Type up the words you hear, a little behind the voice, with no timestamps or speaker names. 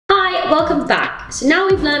welcome back. So now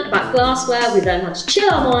we've learned about glassware, we've learned how to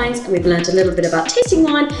chill our wines, and we've learned a little bit about tasting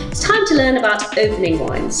wine. It's time to learn about opening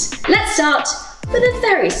wines. Let's start with a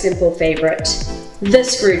very simple favourite, the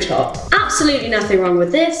screw top. Absolutely nothing wrong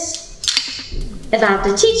with this. If I have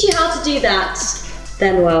to teach you how to do that,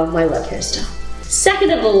 then well, my roller coaster.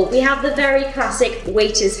 Second of all, we have the very classic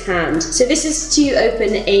waiter's hand. So this is to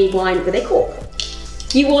open a wine with a cork.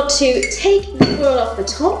 You want to take the foil off the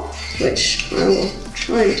top, which I will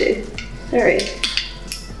try and do very,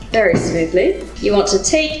 very smoothly. You want to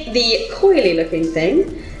take the coily looking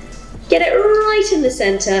thing, get it right in the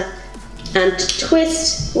center, and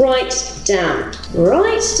twist right down to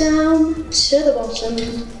the bottom.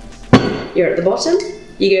 You're at the bottom.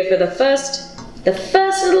 You go for the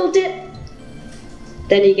first little dip,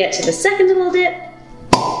 then you get to the second little dip.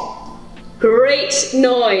 Great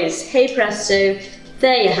noise! Hey presto,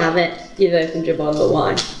 there you have it. You've opened your bottle of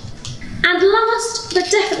wine. And last,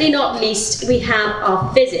 but definitely not least, we have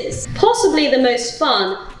our fizzes. Possibly the most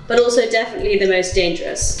fun, but also definitely the most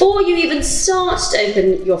dangerous. Before you even start to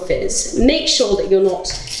open your fizz, make sure that you're not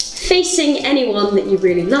facing anyone that you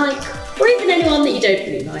really like, or even anyone that you don't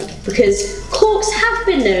really like, because corks have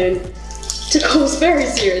been known to cause very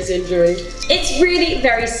serious injury. It's really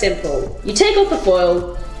very simple. You take off the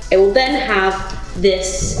foil, it will then have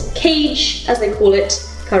this cage, as they call it,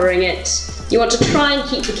 covering it. You want to try and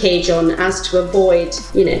keep the cage on as to avoid,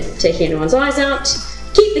 taking anyone's eyes out.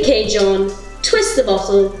 Keep the cage on, twist the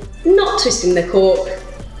bottle, not twisting the cork.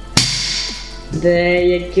 There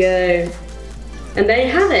you go. And there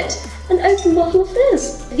you have it, an open bottle of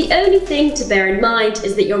fizz. The only thing to bear in mind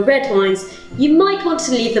is that your red wines, you might want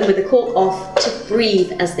to leave them with the cork off to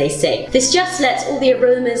breathe, as they say. This just lets all the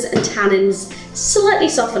aromas and tannins slightly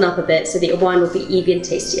soften up a bit so that your wine will be even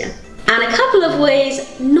tastier. And a couple of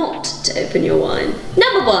ways not to open your wine.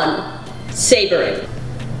 Number 1, sabering.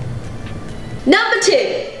 Number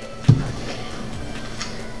 2,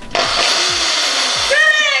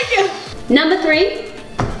 Number 3,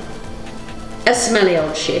 a smelly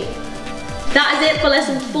old shoe. That is it for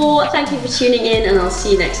lesson 4. Thank you for tuning in, and I'll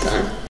see you next time.